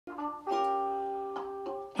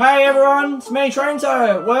Hey everyone, it's me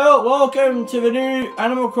Trento. Well, welcome to the new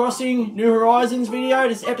Animal Crossing New Horizons video.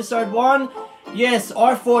 This is episode 1. Yes,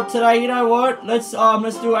 I thought today, you know what? Let's do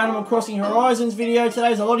an Animal Crossing Horizons video today.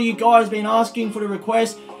 There's a lot of you guys been asking for the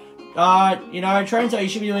request. You know, Trento, you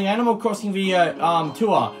should be doing an Animal Crossing video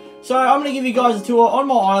tour. So I'm gonna give you guys a tour on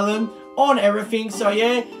my island, on everything. So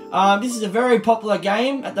yeah, this is a very popular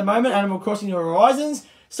game at the moment, Animal Crossing New Horizons.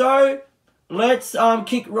 So let's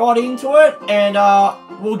kick right into it, and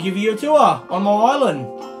we'll give you a tour on my island.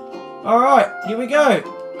 Alright, here we go.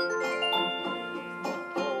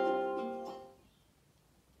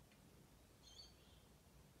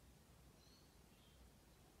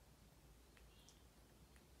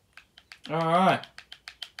 Alright.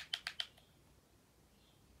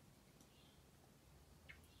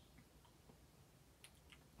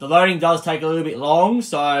 The loading does take a little bit long,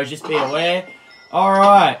 so just be aware.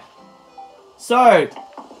 Alright. So,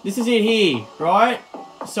 this is it here, right?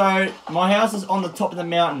 So, my house is on the top of the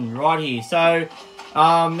mountain, right here. So,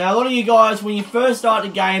 now a lot of you guys, when you first start the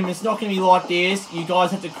game, it's not going to be like this. You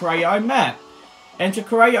guys have to create your own map. And to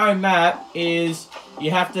create your own map is,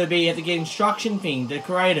 you have to get instruction thing to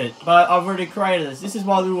create it. But I've already created this. This is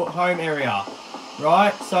my little home area,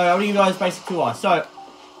 right? So, I'll give you guys a basic tour. So,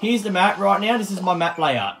 here's the map right now. This is my map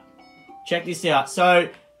layout. Check this out.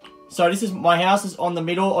 So this is my house is on the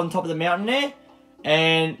middle, on top of the mountain there.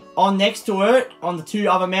 And on next to it, on the two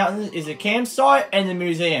other mountains, is a campsite and the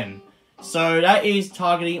museum. So that is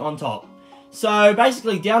targeting on top. So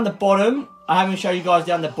basically down the bottom, I haven't shown you guys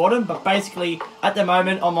down the bottom, but basically at the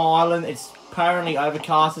moment on my island, it's currently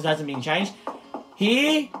overcast. It hasn't been changed.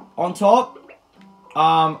 Here on top,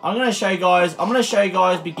 I'm gonna show you guys. I'm gonna show you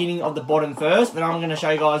guys beginning of the bottom first, then I'm gonna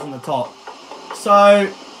show you guys on the top. So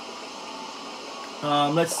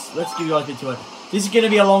let's give you guys a bit to it. This is going to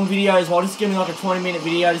be a long video as well. This is going to be like a 20-minute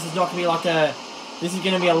video. This is not going to be like a... This is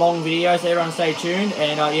going to be a long video, so everyone stay tuned.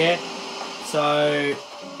 And, yeah. So,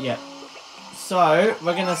 yeah. So,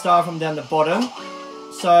 we're going to start from down the bottom.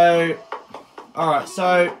 So, alright,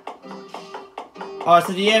 so... Alright,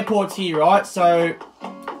 so the airport's here, right? So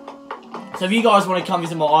if you guys want to come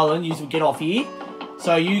visit my island, you will get off here.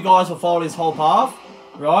 So, you guys will follow this whole path,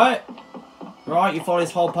 right? Right, you follow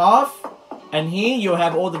this whole path. And here, you'll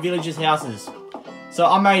have all the villagers' houses. So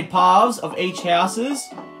I made paths of each houses,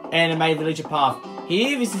 and I made villager path.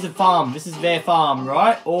 Here, this is a farm. This is their farm,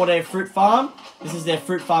 right? Or their fruit farm. This is their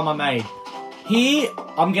fruit farm I made. Here,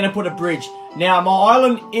 I'm going to put a bridge. Now, my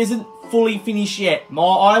island isn't fully finished yet. My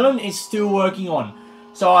island is still working on.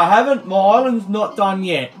 So my island's not done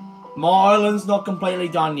yet. My island's not completely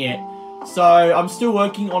done yet. So I'm still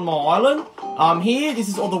working on my island. Here, this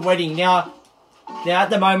is all the wedding. Now at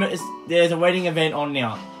the moment, there's a wedding event on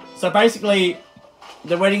now. So basically,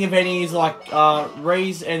 the wedding event is like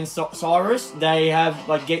Reese and Cyrus. They have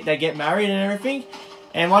they get married and everything.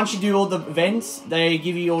 And once you do all the events, they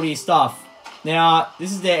give you all your stuff. Now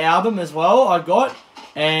this is their album as well. I got,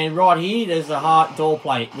 and right here there's a heart door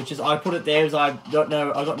plate, which is I put it there because I got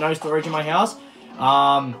no storage in my house.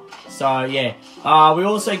 So yeah. We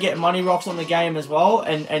also get money rocks on the game as well,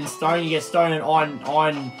 and stone. You get stone and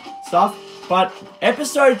iron stuff. But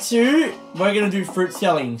episode 2, we're gonna do fruit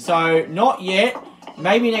selling. So not yet.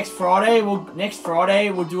 Maybe next Friday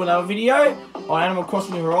we'll do another video on Animal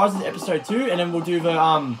Crossing New Horizons episode 2, and then we'll do the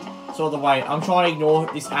sort of the way. I'm trying to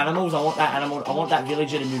ignore this animals. I want that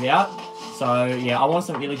villager to move out. So yeah, I want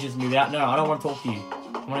some villagers to move out. No, I don't want to talk to you.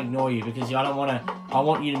 I want to ignore you because I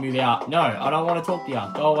want you to move out. No, I don't want to talk to you.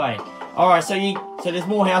 Go away. Alright, so there's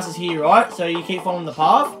more houses here, right? So you keep following the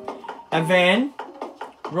path. And then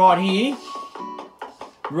right here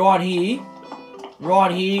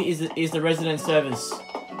is the resident service.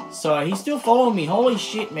 So he's still following me. Holy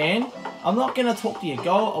shit, man. I'm not going to talk to you.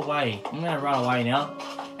 Go away. I'm going to run away now.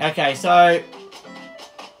 Okay, so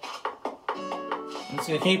I'm just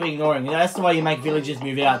going to keep ignoring. That's the way you make villagers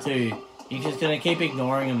move out too. You're just going to keep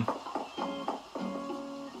ignoring them.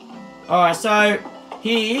 Alright, so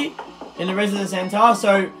here in the resident center,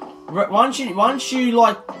 so once you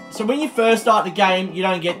like, so when you first start the game, you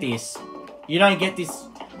don't get this. You don't get this.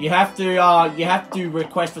 You have to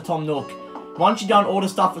request for Tom Nook. Once you've done all the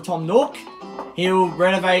stuff for Tom Nook, he'll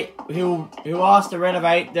ask to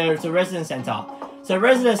renovate the resident center. So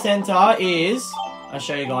resident center is, I'll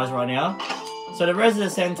show you guys right now. So the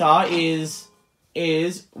resident center is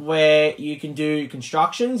where you can do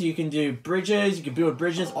constructions, you can do bridges, you can build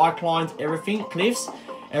bridges, iclines, everything, cliffs,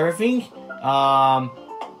 everything.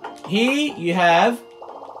 Here you have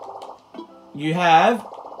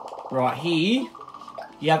right here.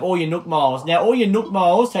 You have all your Nook Miles. Now, all your Nook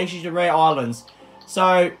Miles takes you to rare islands.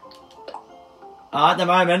 So, At the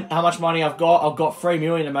moment, how much money I've got 3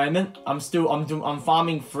 million at the moment. I'm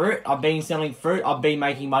farming fruit. I've been selling fruit. I've been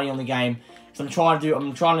making money on the game. So I'm trying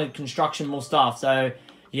to construction more stuff. So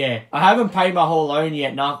yeah, I haven't paid my whole loan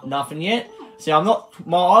yet. Nothing yet. So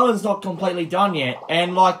my island's not completely done yet.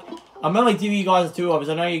 And like, I'm only giving you guys a tour because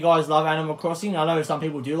I know you guys love Animal Crossing. I know some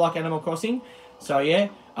people do like Animal Crossing. So yeah,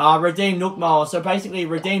 redeem Nook Miles. So basically,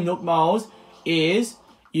 redeem Nook Miles is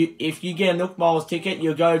if you get a Nook Miles ticket,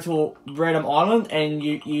 you go to Random Island and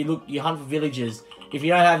you hunt for villagers. If you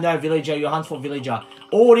don't have no villager, you hunt for villager.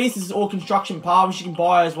 All this is all construction parts you can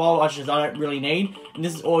buy as well, which I don't really need. And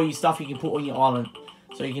this is all your stuff you can put on your island.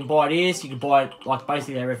 So you can buy this, you can buy like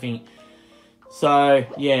basically everything. So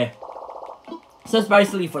yeah, so that's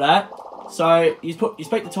basically for that. So you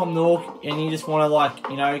speak to Tom Nook and you just want to like,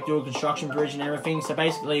 you know, do a construction bridge and everything. So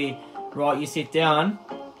basically, right, you sit down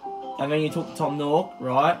and then you talk to Tom Nook,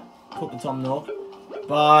 right? Talk to Tom Nook.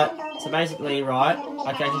 But so basically, right?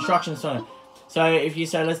 Okay, construction zone. So if you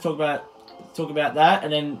say let's talk about that,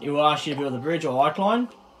 and then it will ask you to build a bridge or icline.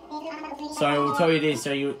 So it will tell you this.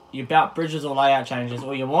 So you about bridges or layout changes,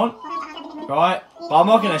 all you want, right? But I'm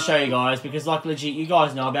not going to show you guys because like legit, you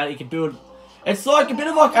guys know about it. You can build. It's like a bit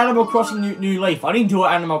of like Animal Crossing New Leaf. I didn't do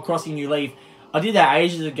Animal Crossing New Leaf. I did that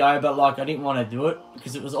ages ago, but like I didn't want to do it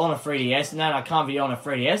because it was on a 3DS, and then I can't video on a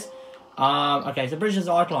 3DS. Okay, so bridges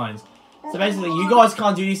and iclines. So basically, you guys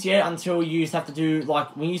can't do this yet until you just have to do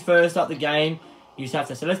like when you first start the game. You just have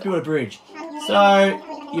to. So let's build a bridge. So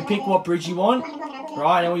you pick what bridge you want,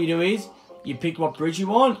 right? And what you do is you pick what bridge you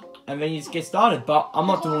want, and then you just get started. But I'm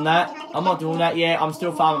not doing that. I'm not doing that yet. I'm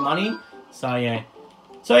still farming money. So yeah.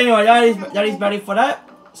 So anyway, that is about it for that.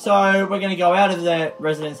 So we're going to go out of the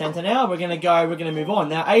resident centre now. We're going to move on.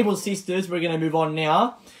 Now, Abel's sisters, we're going to move on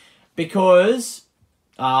now. Because,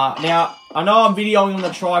 now, I know I'm videoing on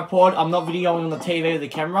the tripod. I'm not videoing on the TV with the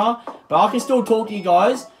camera. But I can still talk to you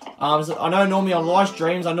guys. So I know normally on live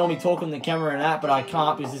streams, I normally talk on the camera and that. But I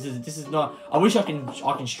can't because this is not... I wish I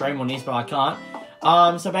can stream on this, but I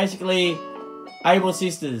can't. So basically, Abel's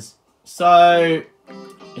sisters. So...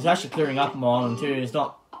 It's actually clearing up on my island too. It's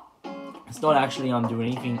not actually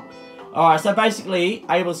doing anything. Alright, so basically,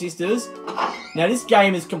 Abel's Sisters. Now this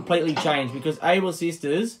game is completely changed because Abel's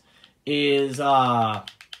Sisters is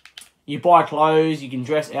you buy clothes, you can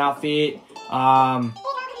dress outfit, and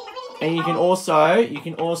you can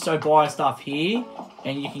also buy stuff here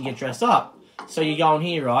and you can get dressed up. So you go on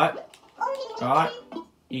here, right? Alright?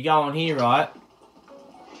 You go on here, right?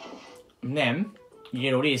 And then you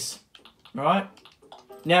get all this. Right?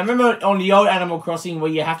 Now, remember on the old Animal Crossing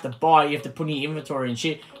where you have to buy, you have to put in your inventory and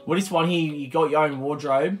shit? Well, this one here, you got your own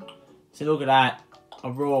wardrobe. So look at that.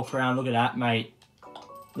 A royal crown. Look at that, mate.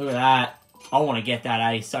 Look at that. I want to get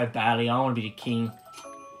that, eh? So badly. I want to be the king.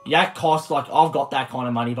 Yeah, that costs, like, I've got that kind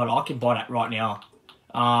of money, but I can buy that right now.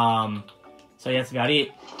 So yeah, that's about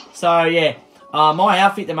it. So, yeah. My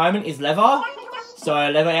outfit at the moment is leather. So,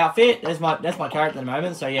 leather outfit. That's my character at the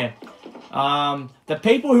moment. So, yeah. The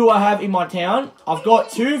people who I have in my town, I've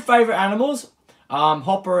got 2 favourite animals.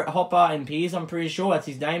 Hopper and Pierce, I'm pretty sure that's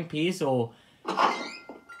his name, Pierce, or I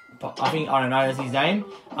don't know, that's his name.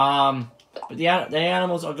 But the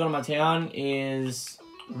animals I've got in my town is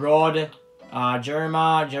Rod,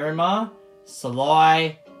 Jeremiah,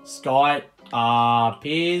 Salai, Sky,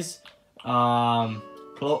 Pierce,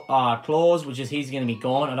 Claus, which is he's gonna be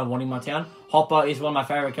gone. I don't want him in my town. Hopper is one of my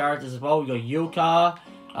favourite characters as well. We got Yulka,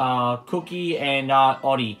 Cookie, and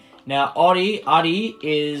Oddie. Now, Oddie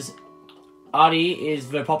is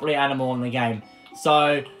the popular animal in the game.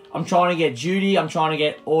 So, I'm trying to get Judy, I'm trying to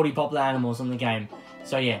get all the popular animals in the game.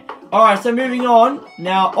 So, yeah. Alright, so moving on.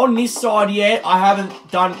 Now, on this side yet, I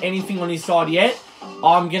haven't done anything on this side yet.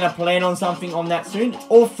 I'm going to plan on something on that soon. It's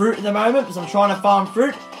all fruit at the moment, because I'm trying to farm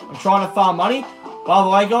fruit. I'm trying to farm money. By the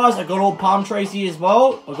way, guys, I got all palm trees here as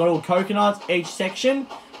well. I got all coconuts, each section.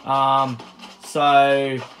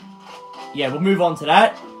 So, yeah, we'll move on to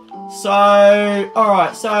that. So,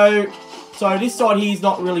 alright, so this side here is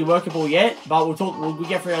not really workable yet, but we'll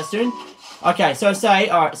get through that soon. Okay, so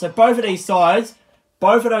alright, so both of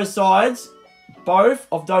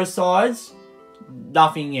those sides,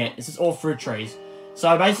 nothing yet. This is all fruit trees.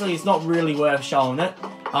 So basically, it's not really worth showing it.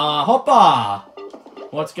 Hopper!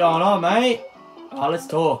 What's going on, mate? Let's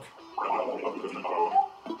talk.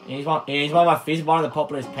 He's one of the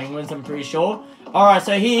popularest penguins, I'm pretty sure. Alright,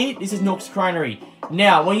 so here, this is Nook's Granary.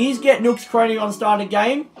 Now, when you get Nook's Granary on the start of the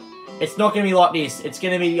game, it's not going to be like this. It's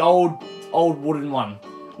going to be the old wooden one,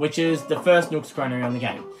 which is the first Nook's Granary on the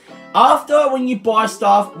game. After, when you buy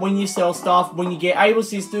stuff, when you sell stuff, when you get Able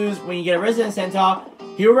Sisters, when you get a resident center,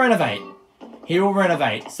 he'll renovate.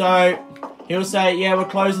 So, he'll say, yeah, we're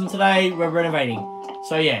closing today, we're renovating.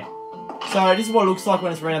 So yeah. So this is what it looks like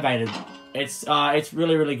when it's renovated. It's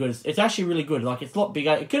really, really good. It's actually really good. Like, it's a lot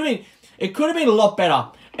bigger. It could have been a lot better.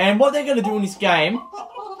 And what they're gonna do in this game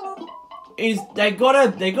is they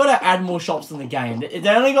gotta add more shops in the game. They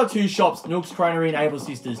only got 2 shops, Nook's Crownery and Able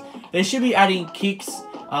Sisters. They should be adding Kicks,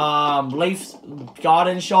 Leaf's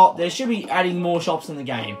Garden Shop. They should be adding more shops in the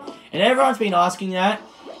game. And everyone's been asking that.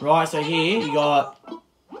 Right, so here you got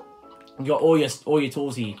all your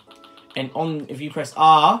tools here. And if you press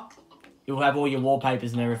R, you'll have all your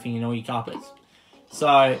wallpapers and everything and all your carpets.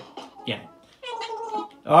 So yeah.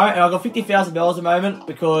 Alright, and I've got $50,000 at the moment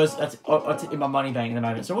because that's in my money bank at the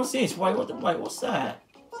moment. So what's this? Wait, what's that?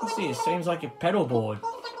 What's this? Seems like a pedal board.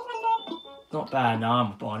 Not bad, no,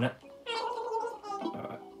 I'm buying it.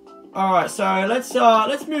 Alright, so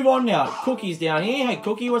let's move on now. Cookie's down here. Hey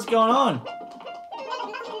Cookie, what's going on?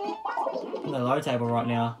 I'm on the low table right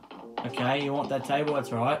now. Okay, you want that table?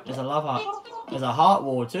 That's right. There's a love heart. There's a heart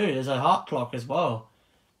wall too. There's a heart clock as well.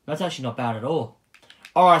 That's actually not bad at all.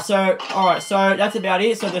 Alright, so that's about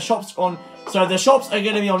it. So the shops are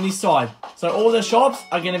gonna be on this side. So all the shops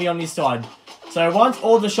are gonna be on this side. So once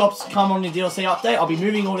all the shops come on the DLC update, I'll be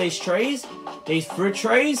moving all these trees, these fruit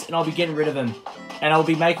trees, and I'll be getting rid of them. And I'll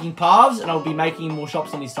be making paths, and I'll be making more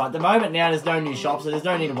shops on this side. At the moment now there's no new shops, so there's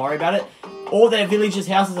no need to worry about it. All their villages'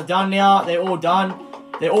 houses are done now. They're all done.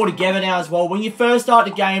 They're all together now as well. When you first start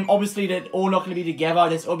the game, obviously they're all not going to be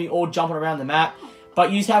together. They'll be all jumping around the map.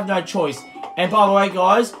 But you have no choice. And by the way,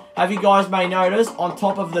 guys, have you guys may notice, on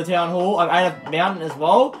top of the town hall, I've added a mountain as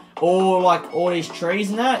well. All these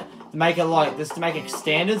trees and that. To make it just to make it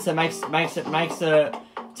standard. So it makes the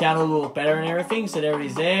town hall look better and everything. So there it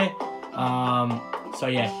is there. So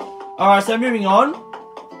yeah. Alright, so moving on.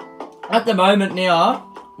 At the moment now,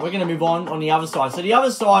 we're going to move on the other side. So the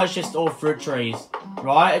other side is just all fruit trees.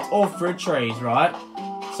 Right? It's all fruit trees, right?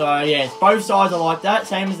 So yeah, both sides are like that.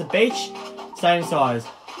 Same as the beach. Same size.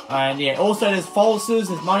 And yeah, also there's falses,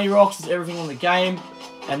 there's money rocks, there's everything on the game.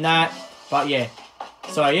 And that. But yeah.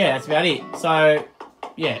 So yeah, that's about it. So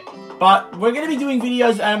yeah. But we're going to be doing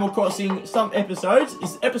videos of Animal Crossing, some episodes.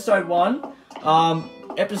 This is episode 1.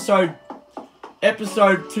 Episode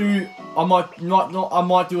 2, I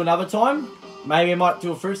might do another time. Maybe I might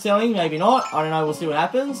do a fruit selling, maybe not. I don't know, we'll see what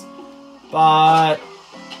happens. But,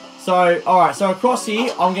 so, alright, so across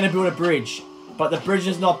here, I'm going to build a bridge. But the bridge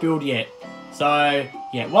is not built yet. So,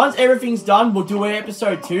 yeah, once everything's done, we'll do an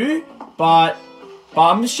episode 2. But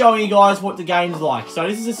I'm just showing you guys what the game's like. So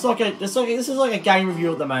this is just like a game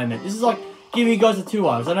review at the moment. This is like giving you guys a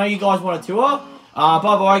tour. Because I know you guys want a tour.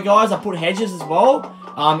 By the way, guys, I put hedges as well.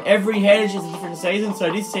 Every hedge is a different season. So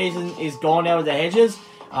this season is gone out of the hedges.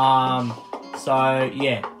 So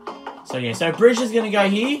yeah. So bridge is gonna go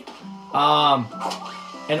here.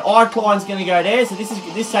 And iCline's gonna go there. So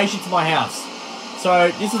this takes you to my house. So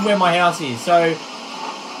this is where my house is. So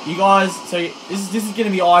you guys, this is gonna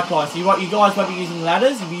be iCline. So you guys won't be using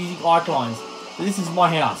ladders. You'll be using iClines. So this is my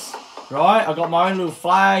house, right? I got my own little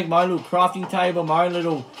flag, my own little crafting table, my own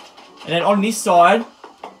little. And then on this side,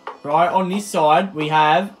 right? On this side we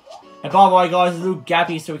have. And by the way, guys, there's a little gap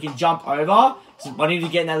here so we can jump over. So I need to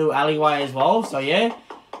get in that little alleyway as well. So yeah.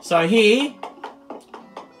 So here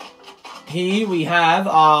we have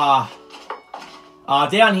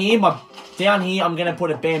down here I'm gonna put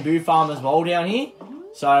a bamboo farm as well down here.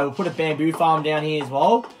 So we'll put a bamboo farm down here as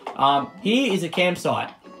well. Here is a campsite.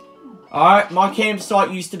 Alright, my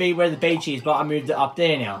campsite used to be where the beach is, but I moved it up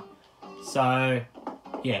there now. So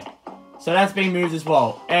yeah. So that's been moved as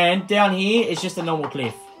well. And down here is just a normal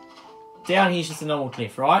cliff. Down here is just a normal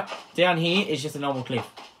cliff, right? Down here is just a normal cliff.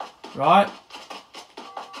 Right?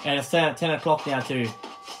 And it's 10 o'clock now too.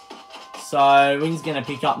 So wind's gonna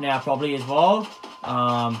pick up now probably as well.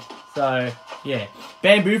 So yeah.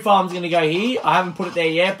 Bamboo farm's gonna go here. I haven't put it there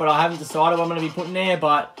yet, but I haven't decided what I'm gonna be putting there,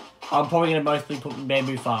 but I'm probably gonna mostly put in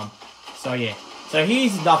bamboo farm. So yeah. So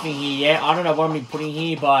here's nothing here yet. I don't know what I'm gonna be putting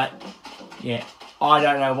here, but yeah. I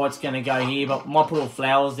don't know what's gonna go here, but I might put all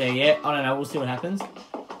flowers there yet. I don't know, we'll see what happens.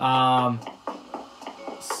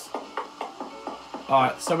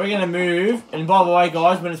 Alright, so we're gonna move. And by the way,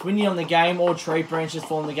 guys, when it's windy on the game, all tree branches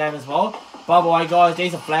fall in the game as well. By the way, guys,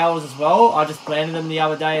 these are flowers as well. I just planted them the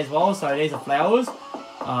other day as well, so these are flowers.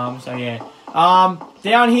 So yeah.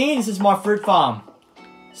 Down here, this is my fruit farm.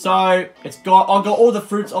 So I've got all the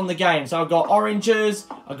fruits on the game. So I've got oranges,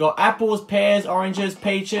 I've got apples, pears, oranges,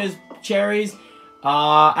 peaches, cherries,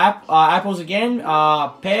 apples again,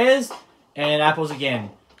 pears, and apples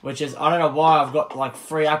again. Which is, I don't know why I've got like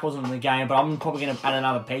 3 apples in the game, but I'm probably going to add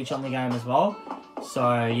another peach on the game as well.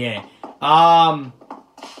 So, yeah.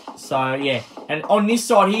 So yeah, and on this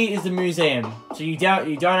side here is the museum. So you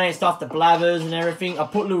donate stuff to blabbers and everything. I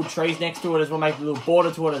put little trees next to it as well, make a little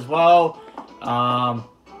border to it as well.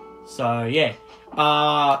 So yeah,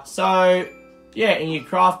 and you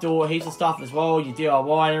craft all heaps of stuff as well. You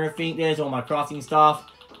DIY and everything. There's all my crafting stuff.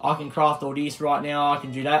 I can craft all this right now. I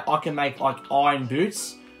can do that. I can make like iron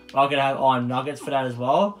boots. I'm gonna have iron nuggets for that as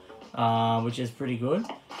well, which is pretty good.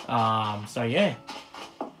 So yeah.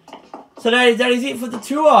 So that is it for the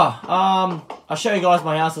tour. I'll show you guys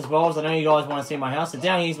my house as well, as I know you guys want to see my house. So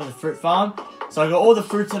down here's my fruit farm. So I got all the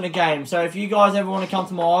fruits in the game. So if you guys ever want to come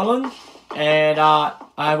to my island, and I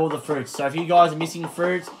have all the fruits. So if you guys are missing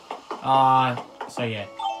fruit, so yeah.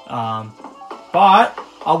 But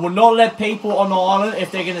I will not let people on the island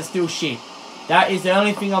if they're gonna steal shit. That is the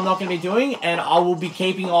only thing I'm not gonna be doing, and I will be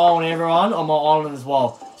keeping an eye on everyone on my island as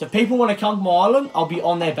well. So if people want to come to my island, I'll be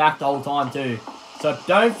on their back the whole time too. So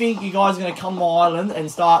don't think you guys are going to come to my island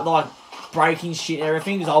and start, like, breaking shit and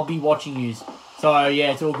everything, because I'll be watching you. So,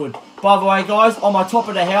 yeah, it's all good. By the way, guys, on my top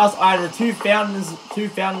of the house, I added two fountains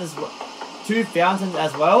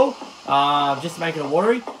as well, just to make it a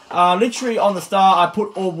watery. Literally, on the start, I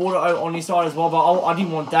put all water on this side as well, but I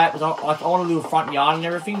didn't want that, because I want a little front yard and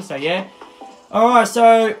everything, so, yeah. Alright,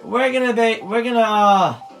 so, we're going to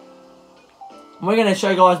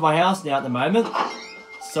show you guys my house now at the moment.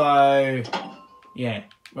 So... yeah,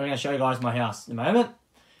 we're going to show you guys my house at the moment.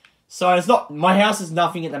 So, it's not... my house is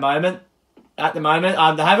nothing at the moment. They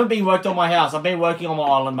haven't been worked on my house. I've been working on my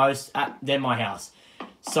island than my house.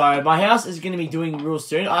 So, my house is going to be doing real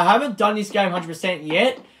soon. I haven't done this game 100%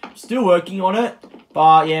 yet. Still working on it.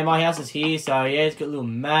 But, yeah, my house is here. So, yeah, it's got a little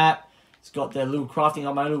map. It's got the little crafting...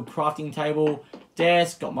 got my little crafting table.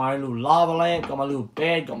 Desk. Got my little lava lamp. Got my little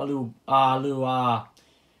bed. Got my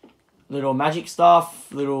little magic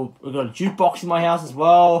stuff. We've got a jukebox in my house as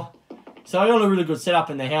well. So I got a really good setup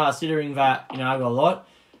in the house, considering that, you know, I got a lot.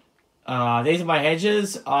 These are my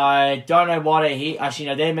hedges. I don't know why they're here. Actually,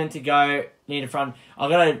 no, they're meant to go near the front. I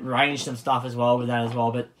got to arrange some stuff as well with that as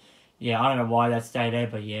well. But yeah, I don't know why that stayed there,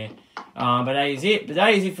 but yeah. But that is it. But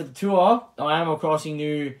that is it for the tour on Animal Crossing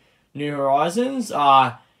New Horizons.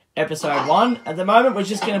 Episode 1. At the moment, we're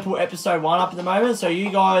just going to put episode 1 up at the moment. So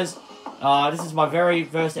you guys... this is my very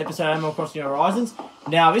first episode of Animal Crossing New Horizons.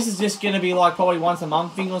 Now, this is just going to be like probably once a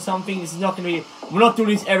month thing or something. This is not going to be... we're not doing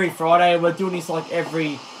this every Friday. We're doing this like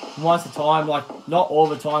every once a time. Like, not all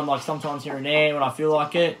the time. Like, sometimes here and there when I feel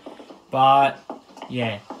like it. But,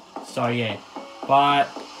 yeah. So, yeah. But,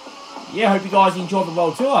 yeah, I hope you guys enjoyed the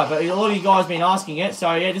world tour. But a lot of you guys have been asking it.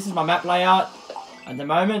 So, yeah, this is my map layout at the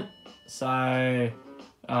moment. So,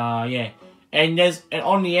 yeah. And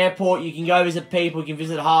on the airport, you can go visit people. You can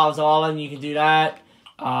visit Harv's Island. You can do that.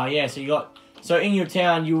 Yeah, so in your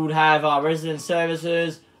town, you would have resident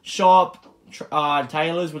services, shop,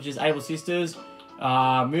 tailors, which is Able Sisters,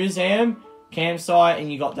 museum, campsite,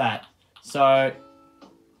 and you got that. So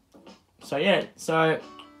yeah,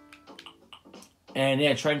 and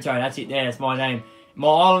yeah, Trento, that's it there. That's my name. My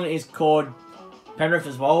island is called Penrith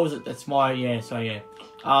as well. That's my, yeah, so yeah.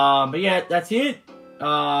 But yeah, that's it.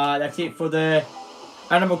 That's it for the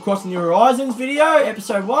Animal Crossing New Horizons video,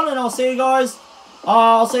 episode 1, and I'll see you guys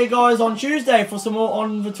on Tuesday for some more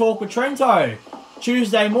On The Talk with Trento.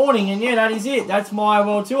 Tuesday morning, and yeah, that is it. That's my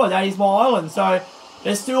world tour. That is my island. So,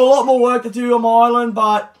 there's still a lot more work to do on my island,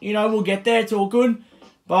 but, you know, we'll get there. It's all good.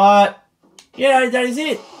 But, yeah, that is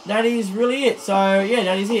it. That is really it. So, yeah,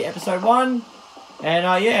 that is it. Episode 1.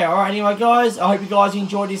 And, yeah, alright, anyway, guys, I hope you guys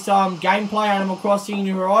enjoyed this gameplay, Animal Crossing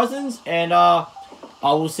New Horizons, and,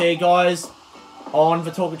 I will see you guys on The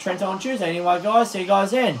Talk with Trento on Tuesday. Anyway, guys, see you guys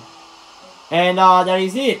then. And that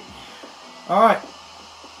is it. Alright.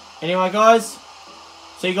 Anyway, guys,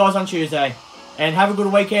 see you guys on Tuesday. And have a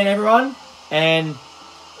good weekend, everyone. And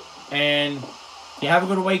yeah, have a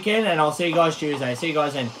good weekend, and I'll see you guys Tuesday. See you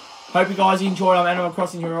guys then. Hope you guys enjoyed Animal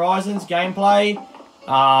Crossing New Horizons gameplay.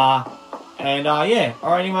 Yeah.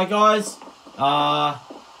 Alright, anyway, guys.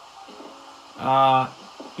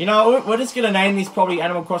 You know, we're just going to name this probably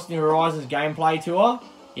Animal Crossing New Horizons gameplay tour.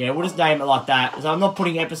 Yeah, we'll just name it like that. Because I'm not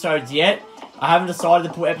putting episodes yet. I haven't decided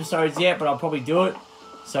to put episodes yet, but I'll probably do it.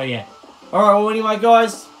 So, yeah. Alright, well, anyway,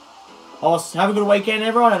 guys. Have a good weekend,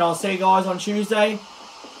 everyone. And I'll see you guys on Tuesday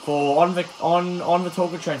for On the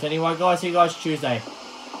Talk with Trent. Anyway, guys, see you guys Tuesday.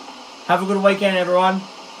 Have a good weekend, everyone.